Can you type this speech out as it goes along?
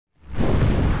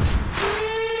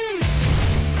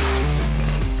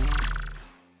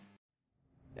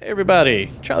Hey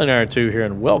everybody, Charlie and I are 2 here,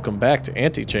 and welcome back to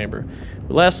Antichamber.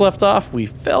 We last left off, we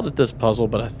failed at this puzzle,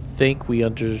 but I think we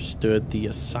understood the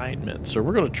assignment. So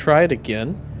we're going to try it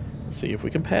again and see if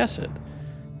we can pass it.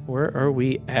 Where are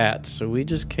we at? So we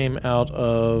just came out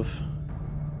of...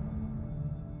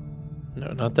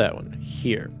 No, not that one.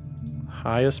 Here.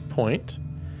 Highest point.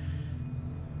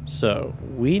 So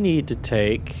we need to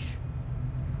take...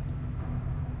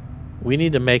 We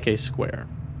need to make a square.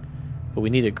 But we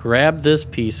need to grab this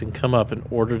piece and come up in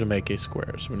order to make a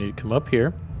square. So we need to come up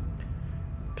here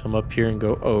and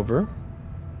go over.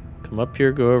 Come up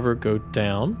here, go over, go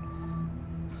down.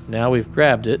 Now we've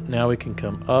grabbed it. Now we can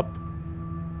come up.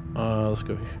 Let's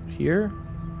go here,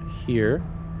 here,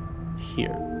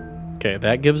 here. Okay,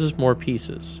 that gives us more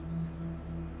pieces.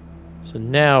 So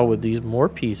now with these more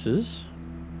pieces,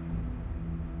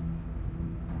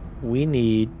 we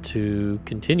need to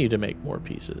continue to make more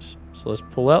pieces. So let's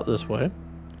pull out this way.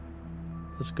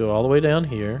 Let's go all the way down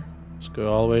here. Let's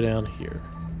go all the way down here.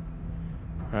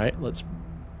 All right, let's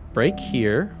break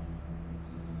here.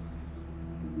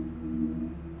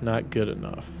 Not good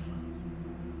enough.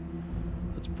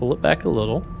 Let's pull it back a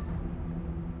little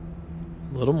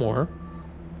more.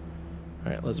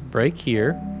 All right, let's break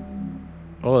here.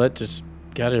 Oh, that just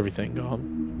got everything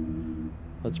gone.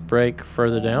 Let's break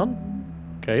further down.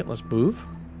 Okay, let's move.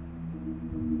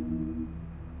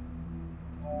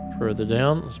 Further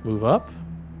down, let's move up.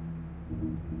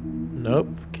 Nope.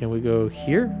 Can we go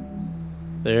here?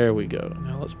 There we go.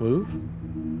 Now let's move.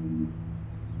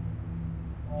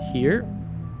 Here.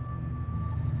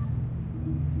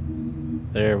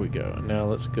 There we go. Now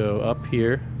let's go up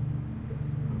here.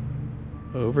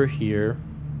 Over here.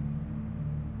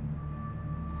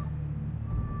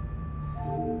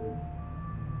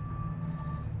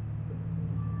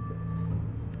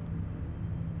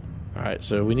 Alright,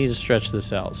 so we need to stretch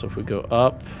this out. So if we go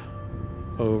up,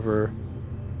 over,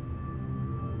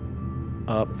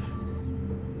 up,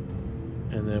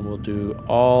 and then we'll do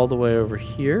all the way over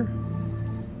here.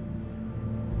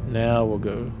 Now we'll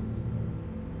go...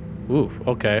 Ooh,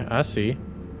 okay, I see.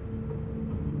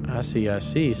 I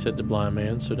see, said the blind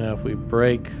man. So now if we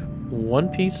break one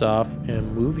piece off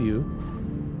and move you,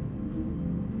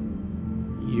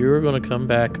 you're going to come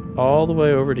back all the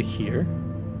way over to here.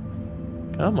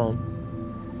 Come on.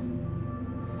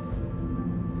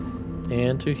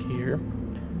 And to here.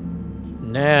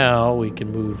 Now we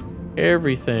can move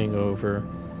everything over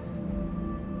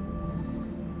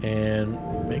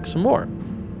and make some more.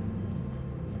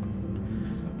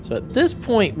 So at this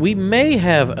point, we may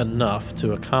have enough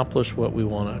to accomplish what we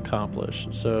want to accomplish.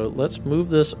 So let's move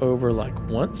this over like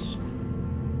once.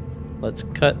 Let's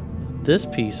cut this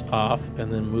piece off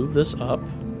and then move this up.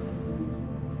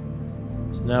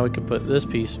 So now we can put this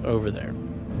piece over there.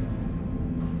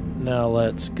 Now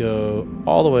let's go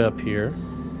all the way up here,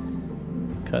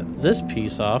 cut this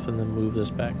piece off, and then move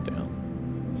this back down.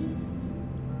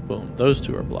 Boom, those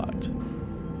two are blocked.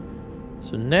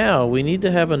 So now we need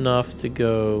to have enough to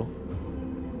go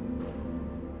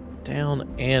down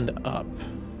and up.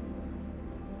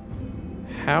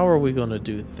 How are we going to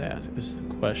do that is the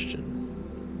question.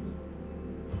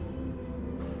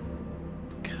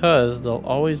 Because there'll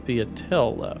always be a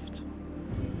tail left.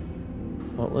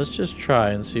 Well, let's just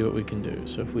try and see what we can do.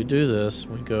 So if we do this,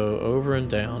 we go over and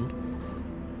down.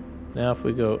 Now if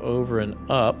we go over and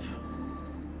up.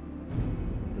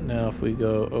 Now if we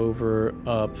go over,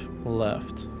 up,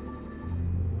 left.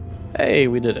 Hey,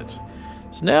 we did it.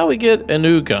 So now we get a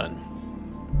new gun.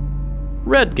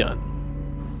 Red gun.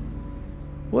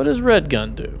 What does red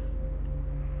gun do?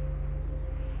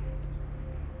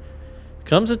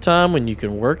 Comes a time when you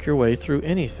can work your way through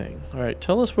anything. Alright,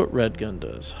 tell us what red gun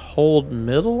does. Hold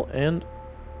middle and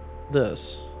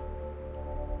this.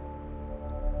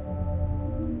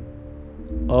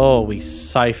 Oh, we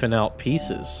siphon out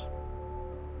pieces.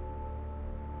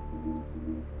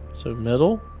 So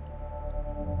middle.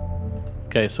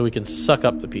 Okay, so we can suck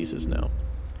up the pieces now.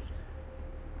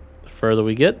 The further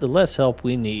we get, the less help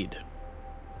we need.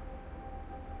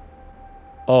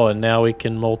 Oh, and now we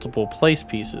can multiple place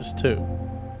pieces too.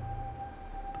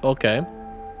 Okay.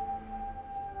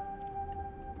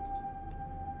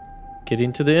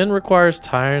 Getting to the end requires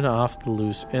tying off the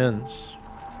loose ends.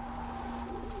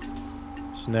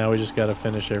 So now we just got to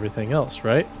finish everything else,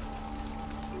 right?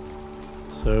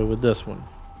 So with this one.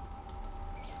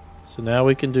 So now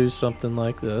we can do something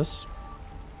like this.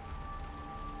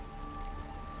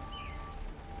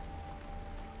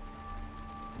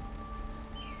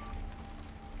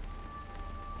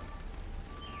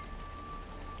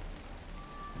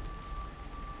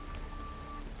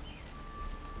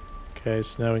 Okay,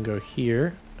 so now we can go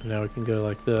here, and now we can go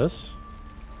like this.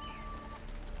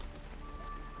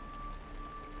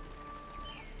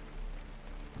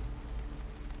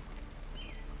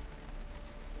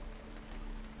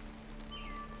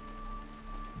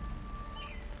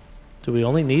 Do we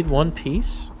only need one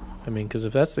piece? I mean, because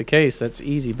if that's the case, that's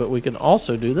easy, but we can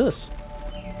also do this.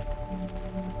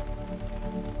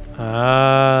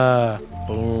 Ah,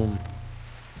 boom.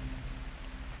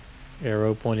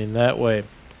 Arrow pointing that way.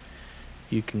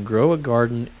 You can grow a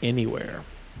garden anywhere.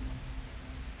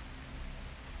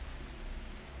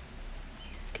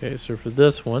 Okay, so for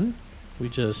this one, we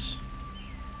just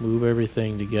move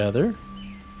everything together.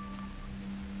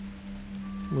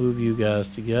 Move you guys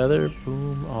together.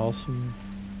 Boom, awesome.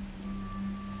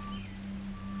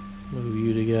 Move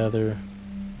you together.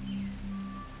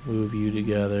 Move you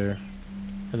together.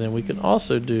 And then we can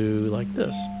also do like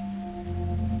this.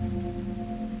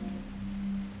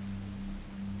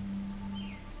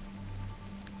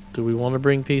 Do we want to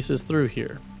bring pieces through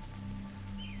here?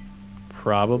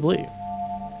 Probably.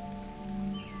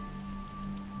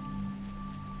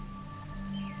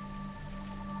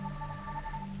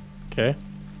 Okay.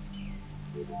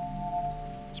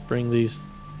 Let's bring these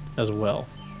as well.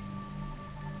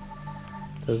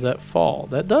 Does that fall?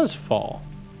 That does fall.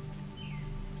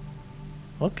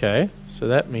 Okay, so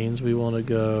that means we want to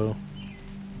go...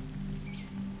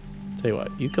 Tell you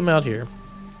what, you come out here.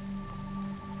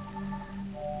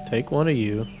 Take one of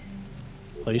you.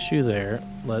 Place you there.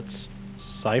 Let's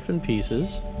siphon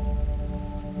pieces.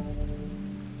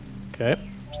 Okay,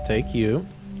 let's take you.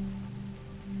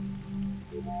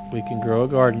 We can grow a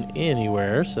garden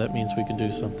anywhere, so that means we can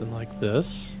do something like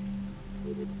this.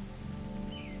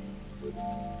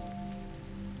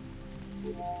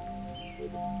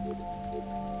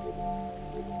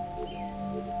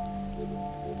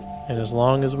 And as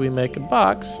long as we make a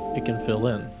box, it can fill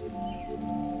in.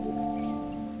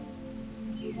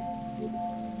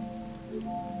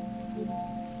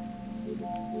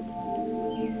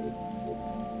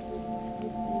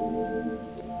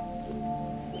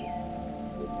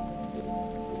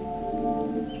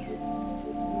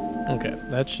 Okay,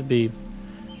 that should be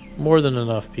more than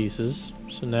enough pieces.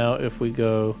 So now if we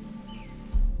go...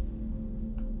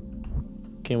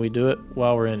 Can we do it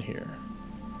while we're in here?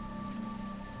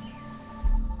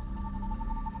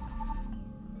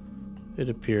 It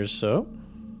appears so.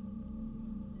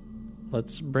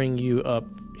 Let's bring you up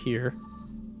here.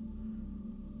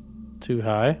 Too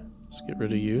high. Let's get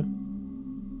rid of you.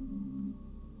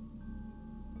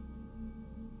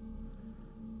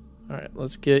 Alright,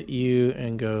 let's get you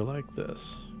and go like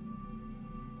this.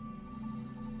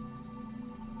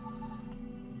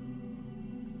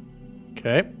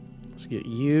 Okay, let's get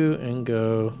you and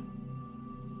go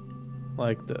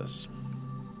like this.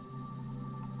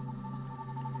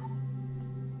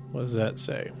 What does that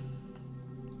say?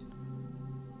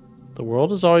 The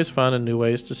world is always finding new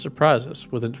ways to surprise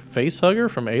us. With a face hugger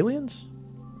from aliens?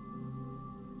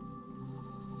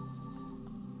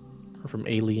 Or from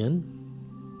Alien?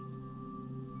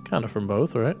 Kind of from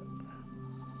both, right?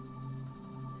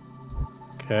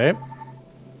 Okay.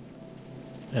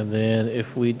 And then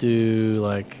if we do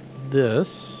like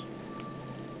this,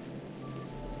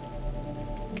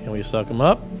 can we suck them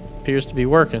up? Appears to be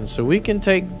working. So we can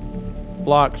take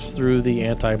blocks through the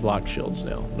anti-block shields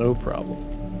now. No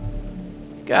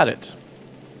problem. Got it.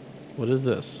 What is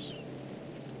this?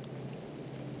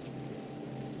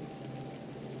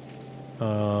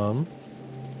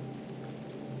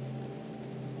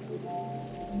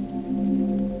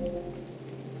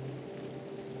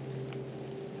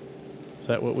 Is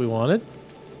that what we wanted?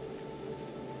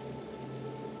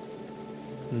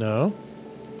 No.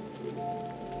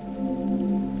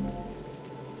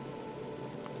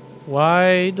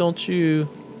 Why don't you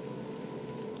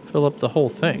fill up the whole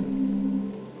thing?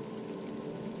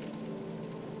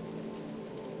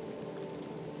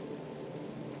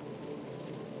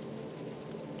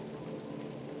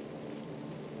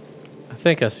 I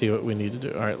think I see what we need to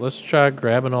do. All right, let's try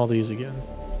grabbing all these again.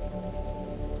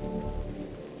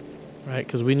 Right,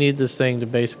 because we need this thing to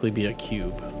basically be a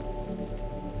cube.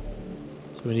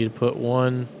 So we need to put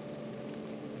one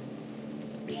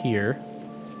here.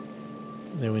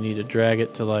 Then we need to drag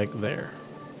it to like there.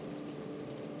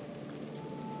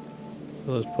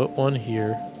 So let's put one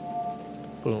here.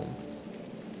 Boom.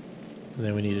 And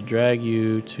then we need to drag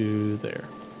you to there.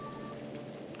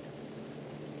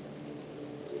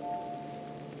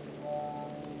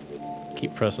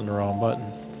 Keep pressing the wrong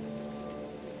button.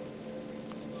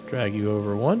 Let's drag you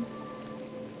over one.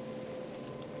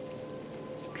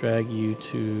 Drag you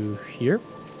to here.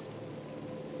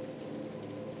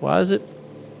 Why is it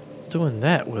doing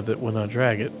that with it when I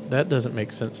drag it? That doesn't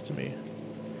make sense to me.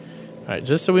 Alright,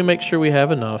 just so we make sure we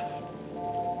have enough.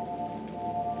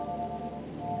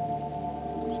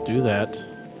 Let's do that.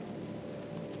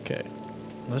 Okay.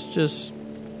 Let's just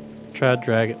try to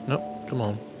drag it. Nope, come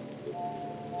on.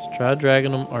 Let's try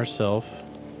dragging them ourselves.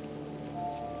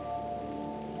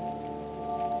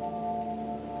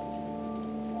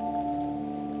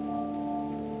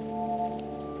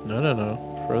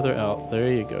 No. Further out.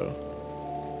 There you go.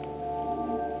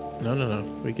 No.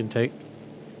 We can take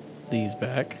these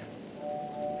back.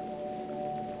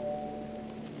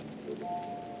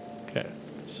 Okay.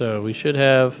 So we should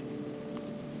have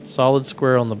solid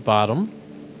square on the bottom.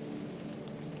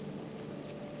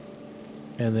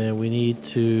 And then we need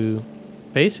to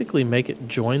basically make it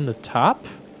join the top.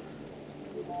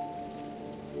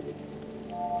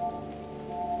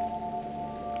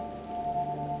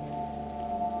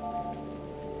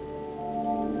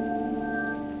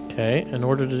 Okay, in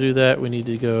order to do that, we need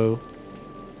to go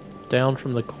down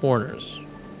from the corners.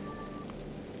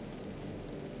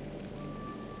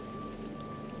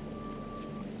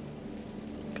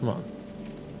 Come on.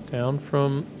 Down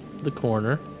from the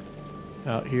corner.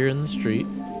 Out here in the street.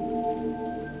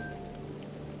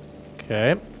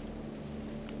 Okay.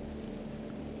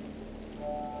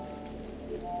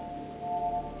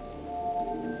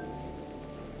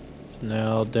 So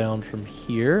now down from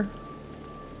here.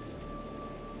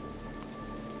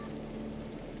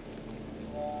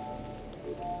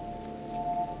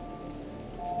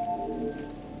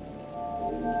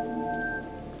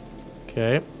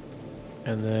 Okay.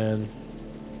 And then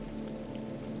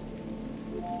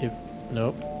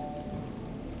nope.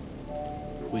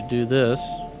 We do this.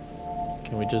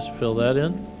 Can we just fill that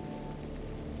in?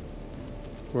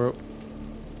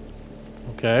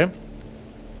 Okay.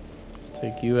 Let's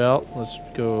take you out. Let's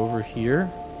go over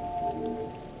here.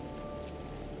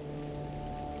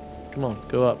 Come on,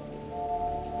 go up.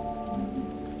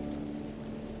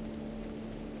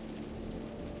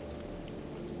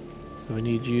 So we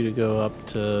need you to go up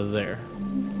to there.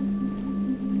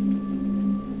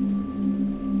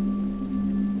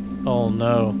 Oh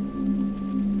no.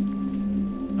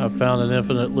 I found an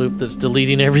infinite loop that's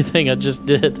deleting everything I just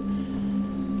did.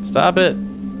 Stop it.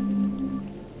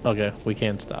 Okay, we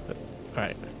can stop it.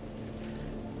 Alright.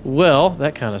 Well,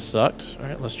 that kind of sucked.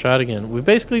 Alright, let's try it again. We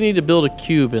basically need to build a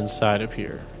cube inside of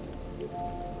here.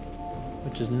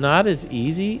 Which is not as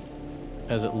easy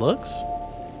as it looks.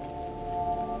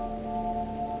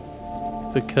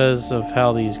 Because of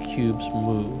how these cubes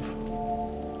move.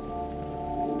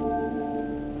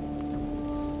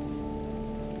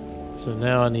 So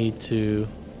now I need to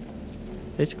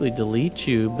basically delete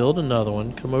you, build another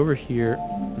one, come over here,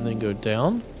 and then go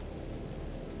down.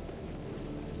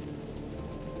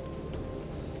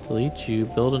 Delete you,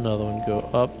 build another one, go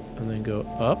up, and then go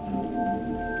up.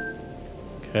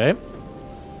 Okay.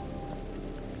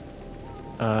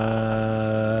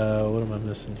 What am I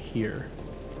missing here?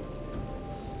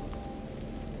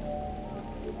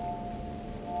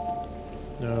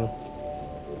 No.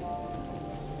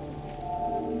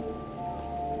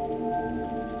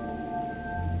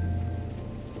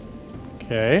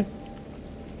 Okay.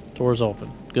 Door's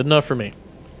open. Good enough for me.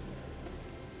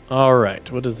 Alright,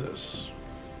 what is this?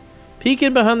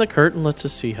 Peeking behind the curtain lets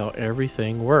us see how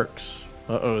everything works.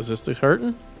 Uh-oh, is this the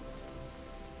curtain?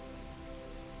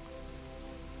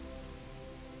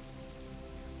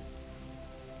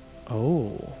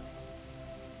 Oh.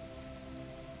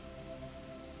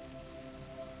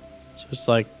 So it's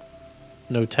like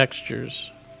no textures.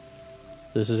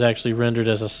 This is actually rendered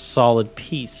as a solid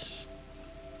piece.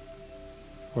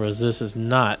 Whereas this is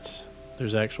not.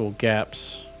 There's actual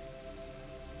gaps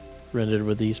rendered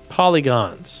with these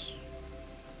polygons.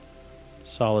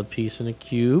 Solid piece in a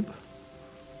cube.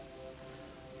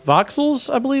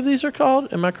 Voxels, I believe these are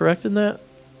called. Am I correct in that?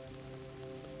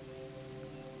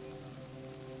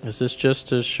 Is this just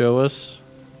to show us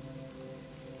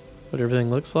what everything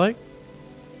looks like?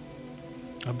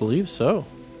 I believe so.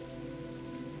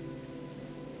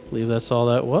 I believe that's all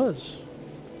that was.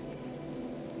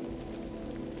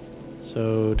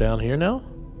 So down here now.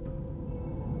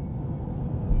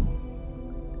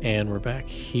 And we're back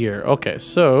here. Okay,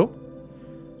 so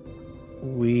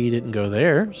we didn't go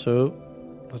there, so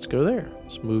let's go there.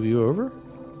 Let's move you over.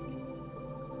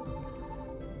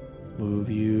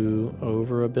 Move you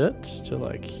over a bit to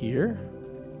like here.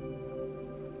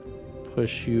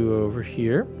 Push you over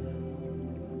here.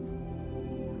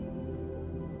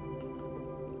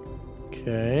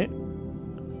 Okay.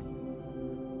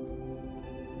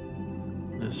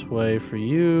 This way for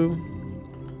you.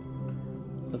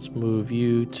 Let's move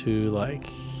you to like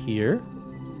here.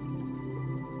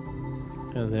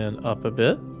 And then up a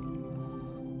bit.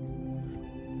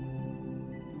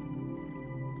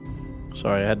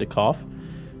 Sorry, I had to cough.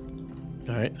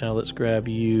 Alright, now let's grab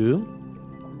you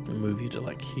and move you to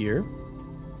like here.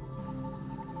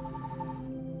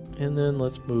 And then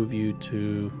let's move you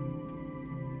to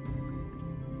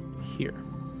here.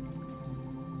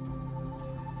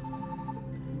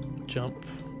 Jump.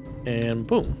 And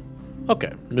boom.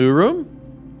 Okay, new room.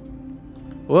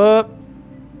 What?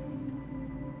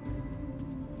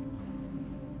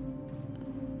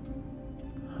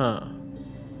 Huh.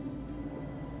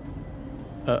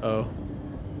 Uh-oh.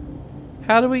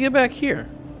 How do we get back here?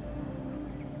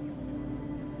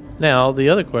 Now, the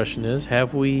other question is,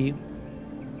 have we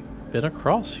been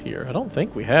across here? I don't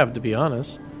think we have, to be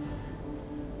honest.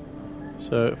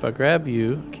 So if I grab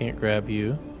you, I can't grab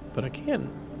you, but I can.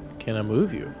 Can I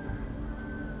move you?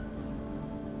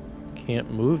 Can't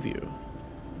move you.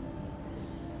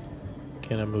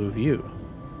 Can I move you?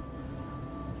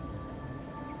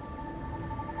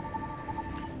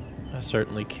 I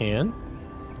certainly can.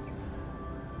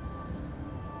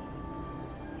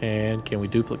 And can we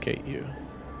duplicate you?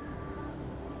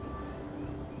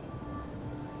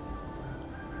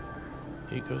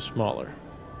 You go smaller.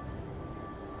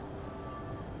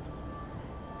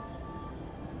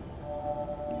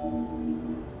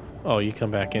 Oh, you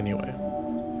come back anyway.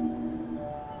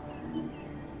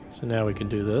 So now we can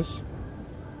do this.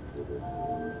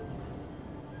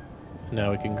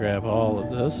 Now we can grab all of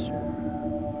this.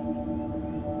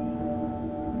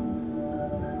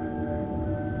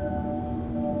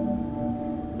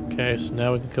 Okay, so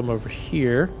now we can come over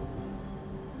here.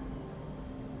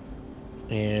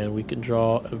 And we can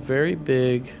draw a very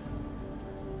big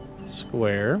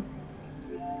square.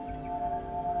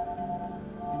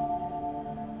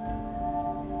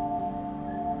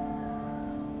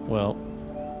 Well,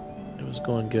 it was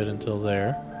going good until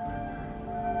there.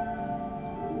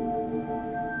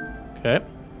 Okay.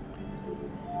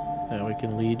 Now we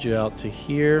can lead you out to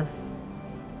here.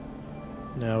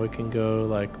 Now we can go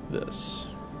like this.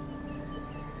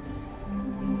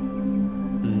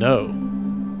 No.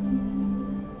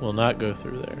 Will not go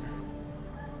through there.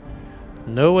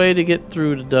 No way to get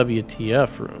through the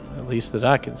WTF room, at least that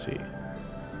I can see.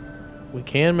 We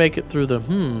can make it through the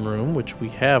room, which we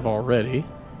have already.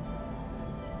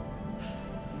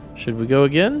 Should we go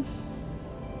again?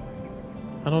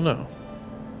 I don't know.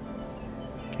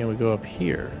 Can we go up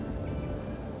here?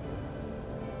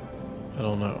 I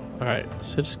don't know. Alright,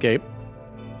 let's hit escape.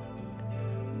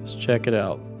 Let's check it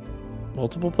out.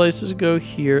 Multiple places to go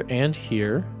here and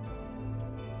here.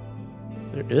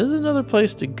 There is another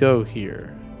place to go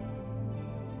here,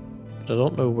 but I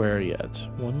don't know where yet.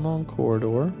 One long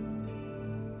corridor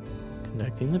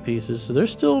connecting the pieces. So there's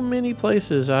still many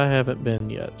places I haven't been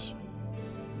yet.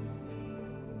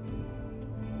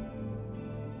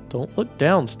 Don't Look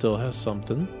Down still has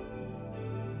something.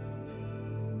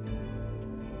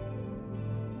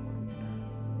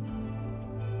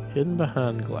 Hidden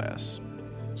behind glass.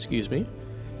 Excuse me.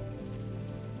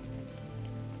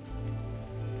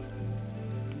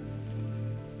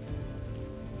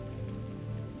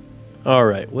 All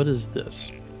right, what is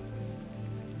this?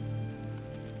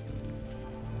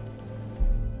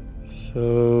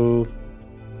 So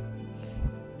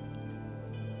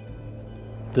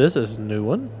this is a new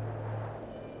one.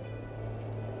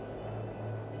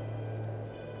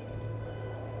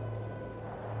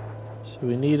 So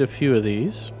we need a few of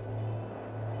these.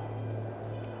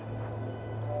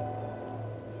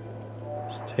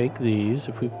 Let's take these.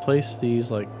 If we place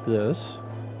these like this.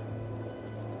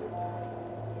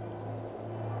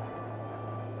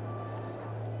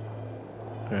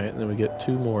 Alright, and then we get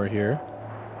two more here.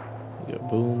 We go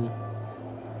boom,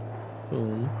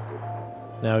 boom.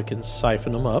 Now we can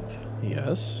siphon them up.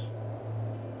 Yes.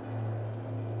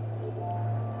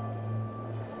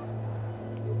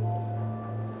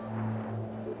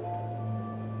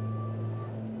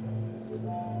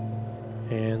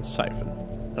 And siphon.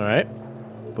 Alright.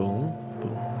 Boom,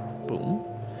 boom, boom.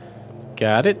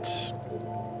 Got it.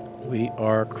 We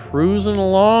are cruising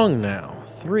along now.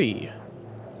 3.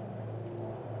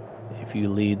 If you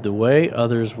lead the way,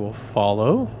 others will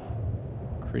follow.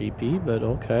 Creepy, but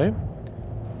okay.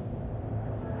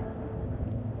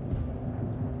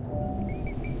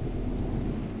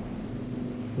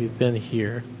 We've been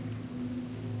here.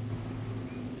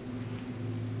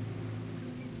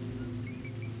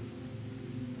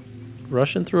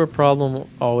 Rushing through a problem will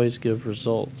always give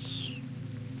results.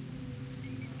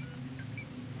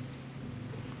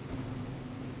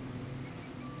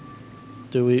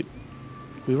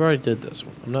 We've already did this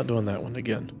one. I'm not doing that one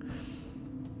again.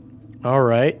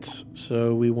 Alright,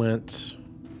 so we went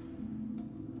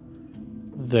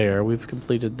there. We've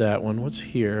completed that one. What's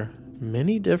here?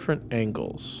 Many different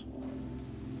angles.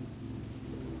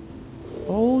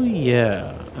 Oh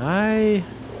yeah, I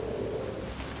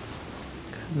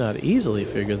could not easily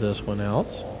figure this one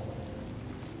out.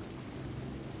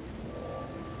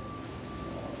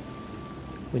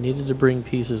 We needed to bring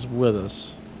pieces with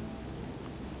us.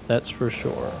 That's for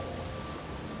sure.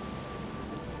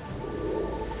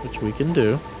 Which we can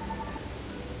do.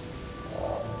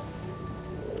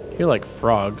 You're like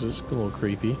frogs. It's a little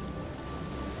creepy.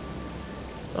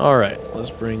 Alright, let's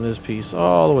bring this piece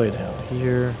all the way down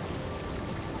here.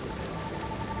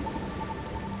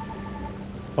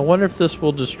 I wonder if this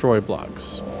will destroy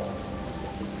blocks.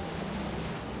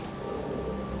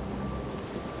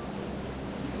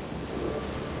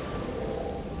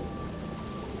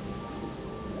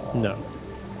 No.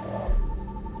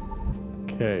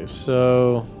 Okay,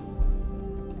 so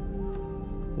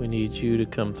we need you to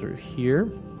come through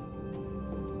here.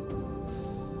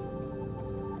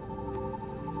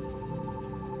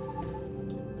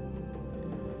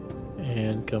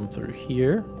 And come through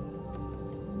here.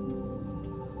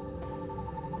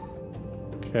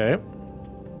 Okay.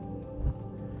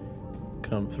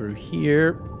 Come through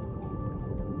here.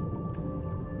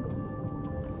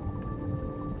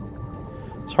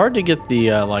 It's hard to get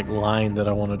the like line that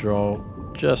I want to draw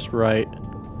just right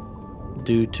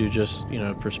due to just, you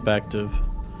know, perspective.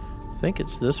 I think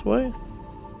it's this way.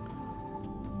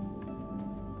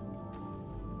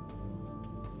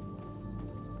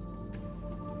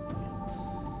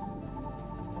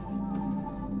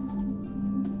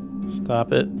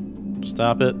 Stop it.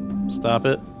 Stop it. Stop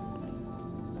it.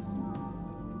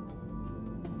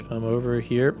 Come over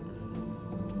here.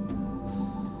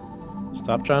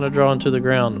 Stop trying to draw into the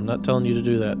ground. I'm not telling you to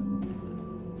do that.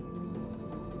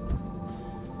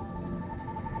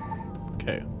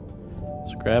 Okay.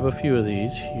 Let's grab a few of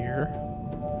these here.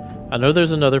 I know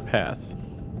there's another path.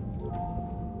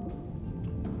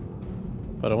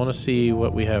 But I want to see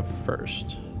what we have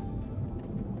first.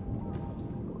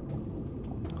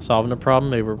 Solving a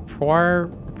problem may require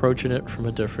approaching it from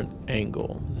a different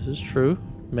angle. This is true.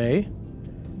 May.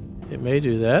 It may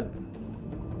do that.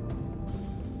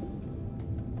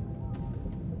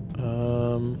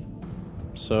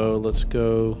 So let's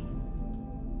go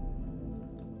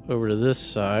over to this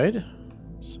side.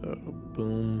 So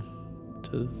boom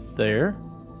to there.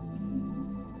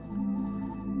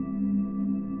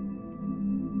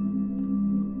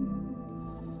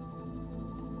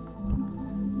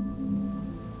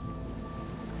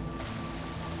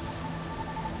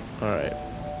 All right.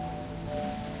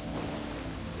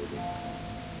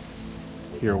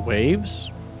 Your waves.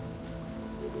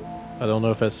 I don't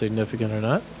know if that's significant or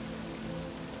not.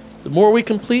 The more we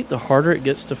complete, the harder it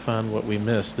gets to find what we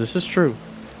missed. This is true.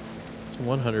 It's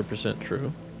 100%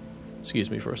 true. Excuse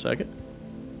me for a second.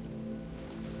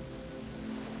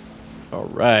 All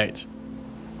right.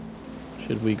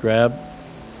 Should we grab?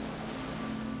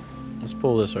 Let's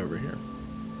pull this over here.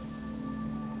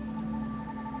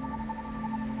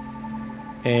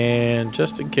 And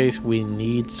just in case we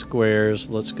need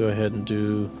squares, let's go ahead and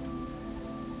do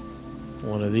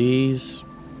one of these.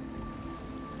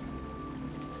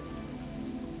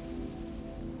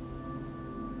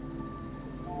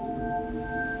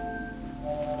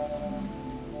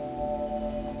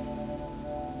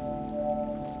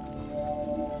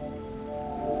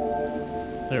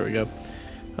 There we go.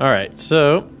 All right,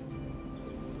 so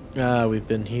we've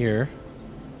been here.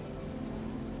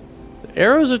 The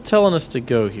arrows are telling us to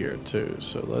go here too,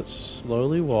 so let's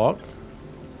slowly walk.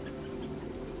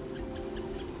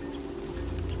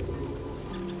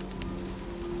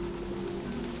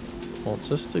 Wants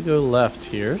us to go left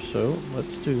here, so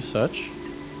let's do such.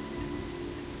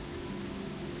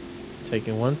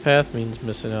 Taking one path means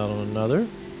missing out on another.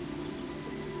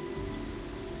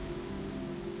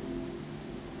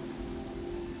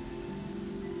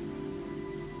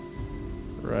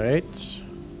 Right.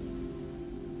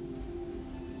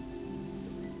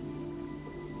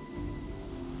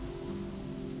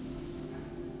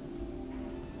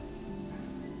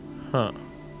 Huh.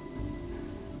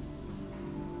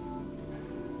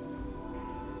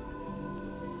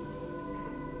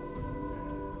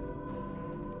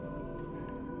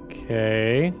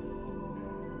 Okay.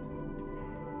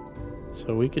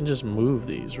 So we can just move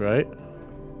these, right?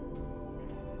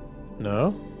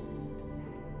 No?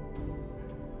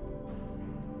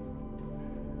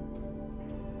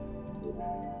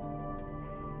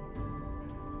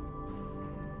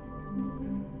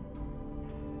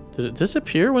 Did it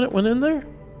disappear when it went in there?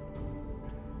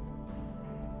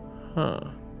 Huh.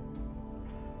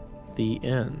 The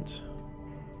end.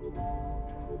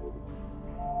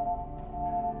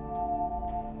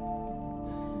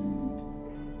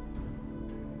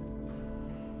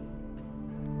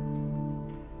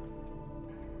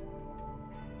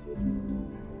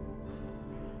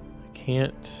 I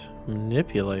can't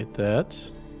manipulate that.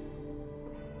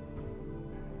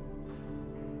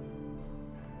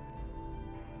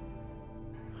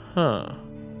 Huh.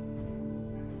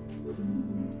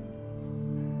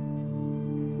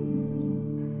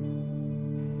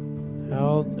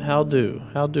 How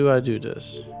do I do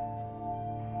this?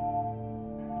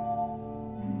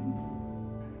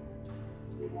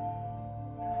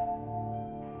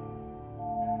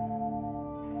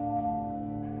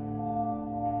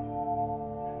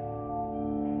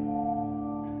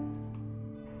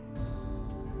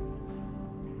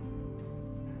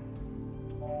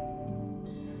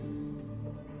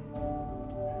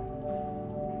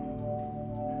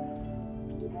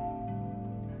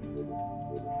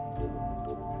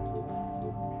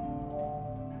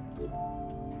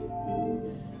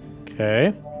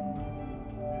 Okay.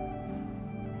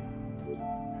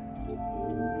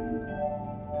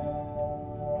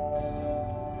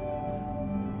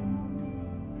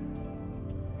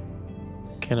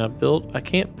 Can I build? I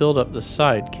can't build up the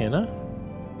side, can I?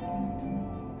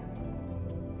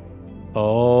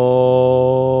 Oh,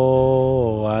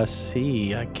 I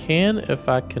see. I can if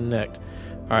I connect.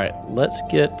 All right, let's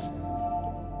get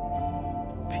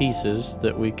pieces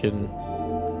that we can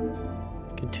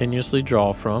continuously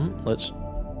draw from. Let's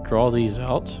draw these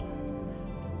out.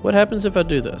 What happens if I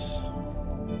do this?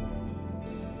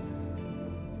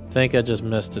 I think I just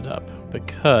messed it up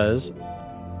because...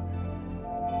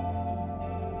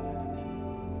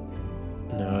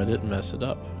 No, I didn't mess it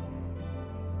up.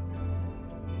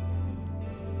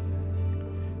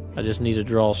 I just need to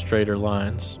draw straighter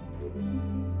lines.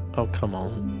 Oh, come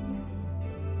on.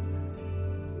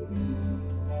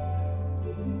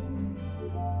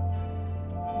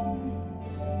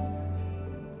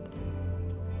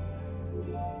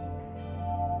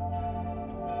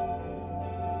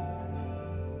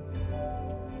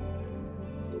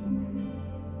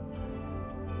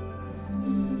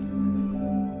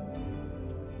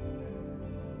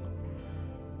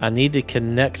 I need to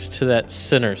connect to that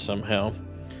center somehow.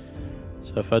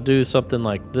 So if I do something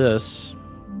like this...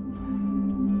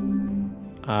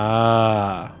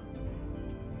 Ah.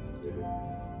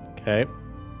 Okay.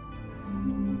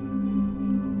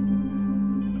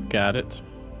 Got it.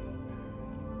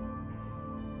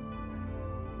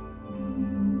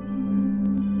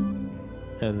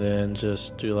 And then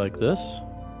just do like this.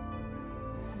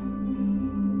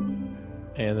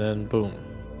 And then boom.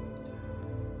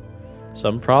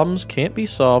 Some problems can't be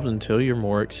solved until you're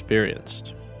more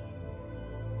experienced.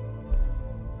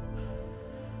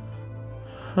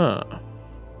 Huh.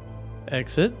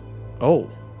 Exit? Oh,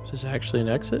 is this actually an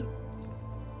exit?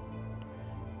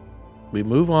 We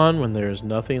move on when there is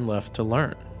nothing left to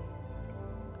learn.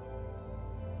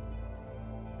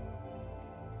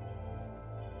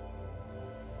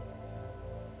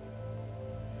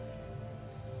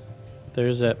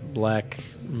 There's that black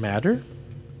matter.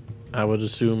 I would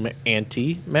assume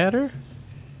antimatter.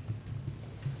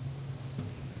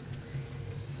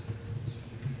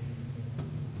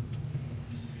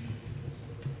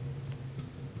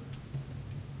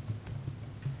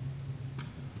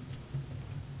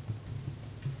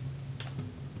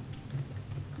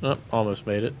 Oh, almost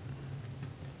made it.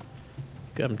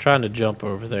 I'm trying to jump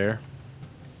over there.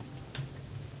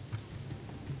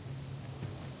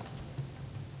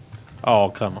 Oh,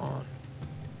 come on.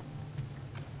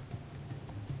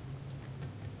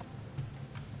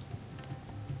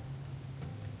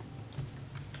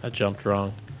 I jumped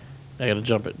wrong. I gotta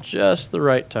jump at just the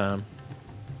right time.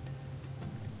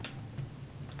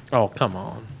 Oh, come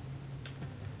on.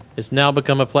 It's now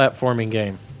become a platforming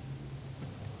game.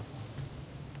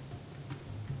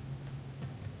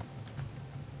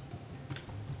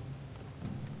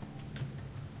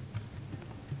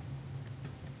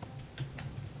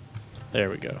 There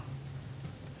we go.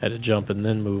 Had to jump and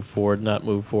then move forward, not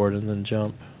move forward and then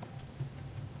jump.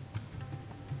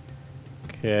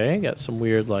 Okay, got some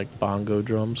weird like bongo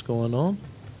drums going on.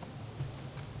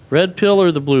 Red pill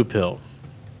or the blue pill?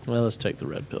 Well, let's take the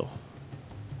red pill,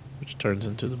 which turns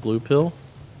into the blue pill.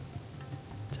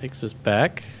 Takes us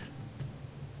back.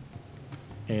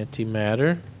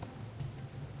 Antimatter.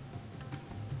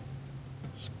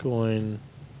 It's going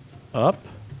up.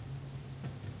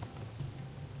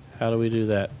 How do we do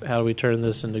that? How do we turn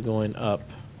this into going up?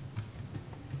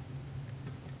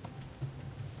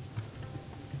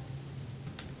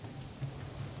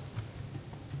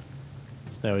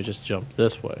 So now we just jump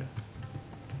this way.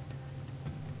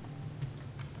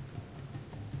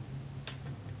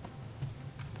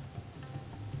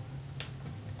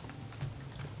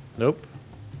 Nope.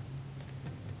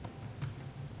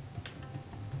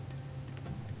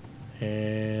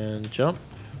 And jump.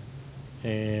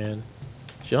 And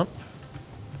jump.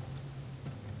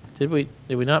 Did we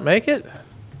not make it?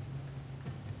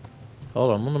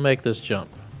 Hold on, I'm gonna make this jump.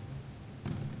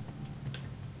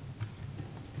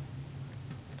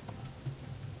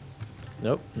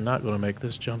 Nope, not going to make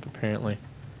this jump, apparently.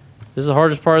 This is the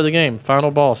hardest part of the game.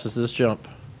 Final boss is this jump.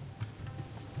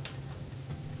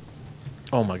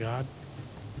 Oh my god.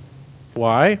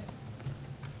 Why?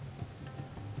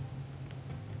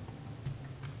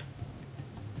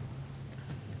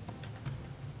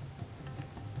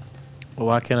 Well,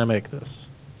 why can't I make this?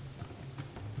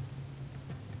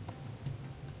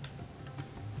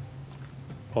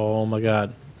 Oh my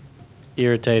god.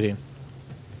 Irritating.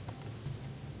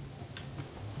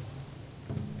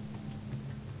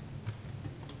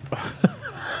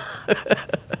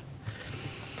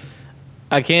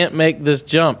 I can't make this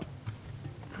jump.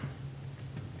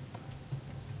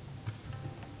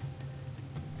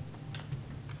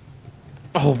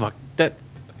 Oh my, that...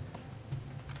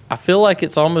 I feel like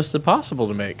it's almost impossible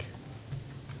to make.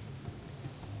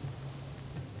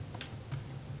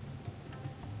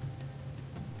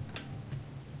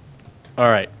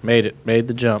 Alright, made it. Made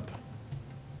the jump.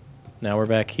 Now we're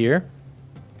back here.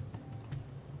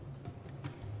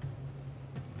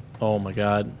 Oh my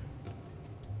god.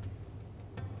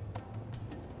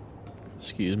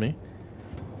 Excuse me.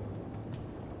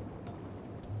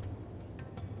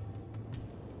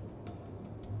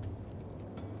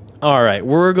 Alright,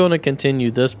 we're going to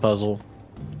continue this puzzle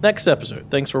next episode.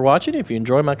 Thanks for watching. If you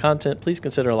enjoy my content, please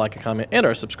consider a like, a comment, and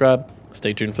or subscribe.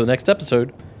 Stay tuned for the next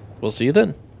episode. We'll see you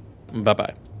then.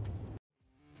 Bye-bye.